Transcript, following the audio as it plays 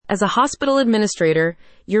As a hospital administrator,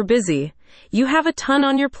 you're busy. You have a ton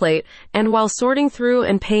on your plate, and while sorting through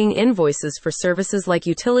and paying invoices for services like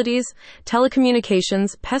utilities,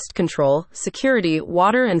 telecommunications, pest control, security,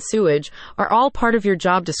 water, and sewage are all part of your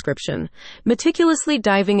job description, meticulously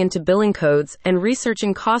diving into billing codes and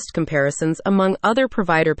researching cost comparisons among other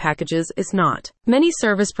provider packages is not. Many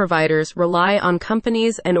service providers rely on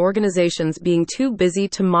companies and organizations being too busy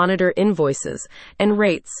to monitor invoices and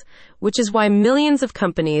rates, which is why millions of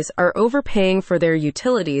companies are overpaying for their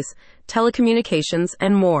utilities, telecommunications,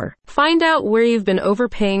 and more. Find out where you've been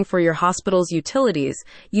overpaying for your hospital's utilities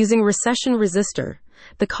using Recession Resister,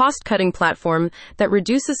 the cost-cutting platform that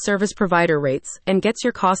reduces service provider rates and gets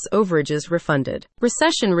your costs overages refunded.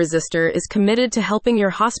 Recession Resister is committed to helping your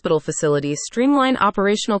hospital facility streamline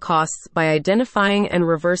operational costs by identifying and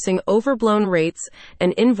reversing overblown rates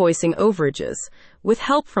and invoicing overages. With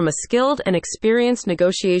help from a skilled and experienced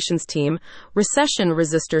negotiations team, Recession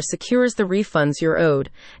Resister secures the refunds you're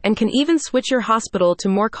owed and can even switch your hospital to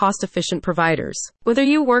more cost-efficient providers. Whether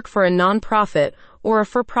you work for a nonprofit or a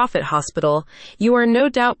for-profit hospital, you are no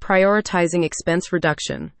doubt prioritizing expense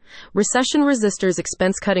reduction. Recession Resister's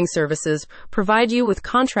expense-cutting services provide you with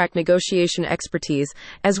contract negotiation expertise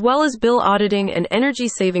as well as bill auditing and energy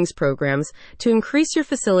savings programs to increase your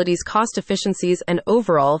facility's cost efficiencies and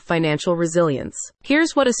overall financial resilience.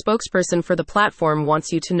 Here's what a spokesperson for the platform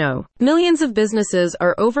wants you to know. Millions of businesses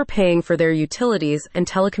are overpaying for their utilities and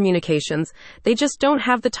telecommunications. They just don't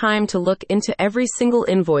have the time to look into every single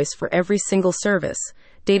invoice for every single service,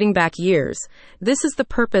 dating back years. This is the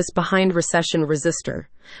purpose behind Recession Resister.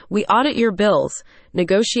 We audit your bills,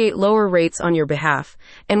 negotiate lower rates on your behalf,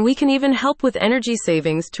 and we can even help with energy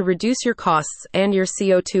savings to reduce your costs and your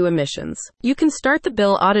CO2 emissions. You can start the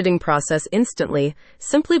bill auditing process instantly,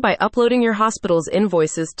 simply by uploading your hospital's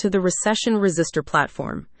invoices to the Recession Resister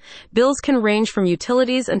platform. Bills can range from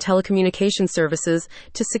utilities and telecommunication services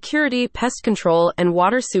to security, pest control, and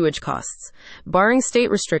water sewage costs. Barring state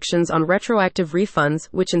restrictions on retroactive refunds,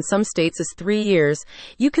 which in some states is 3 years,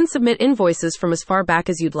 you can submit invoices from as far back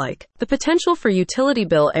as you'd like. The potential for utility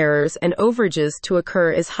bill errors and overages to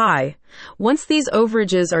occur is high. Once these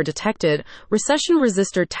overages are detected, Recession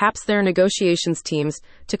Resister taps their negotiations teams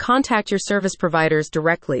to contact your service providers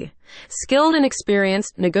directly. Skilled and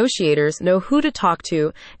experienced negotiators know who to talk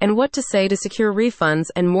to and what to say to secure refunds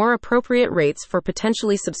and more appropriate rates for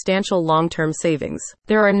potentially substantial long-term savings.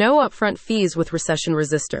 There are no upfront fees with Recession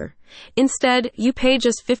Resister. Instead, you pay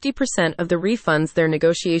just 50% of the refunds their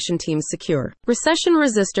negotiation teams secure. Recession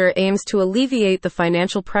Resister aims to alleviate the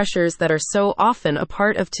financial pressures that are so often a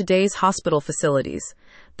part of today's hospital facilities.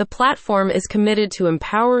 The platform is committed to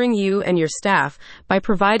empowering you and your staff by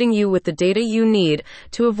providing you with the data you need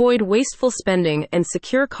to avoid wasteful spending and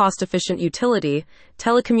secure cost-efficient utility,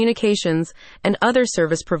 telecommunications, and other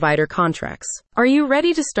service provider contracts. Are you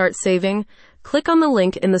ready to start saving? Click on the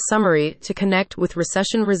link in the summary to connect with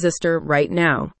Recession Resister right now.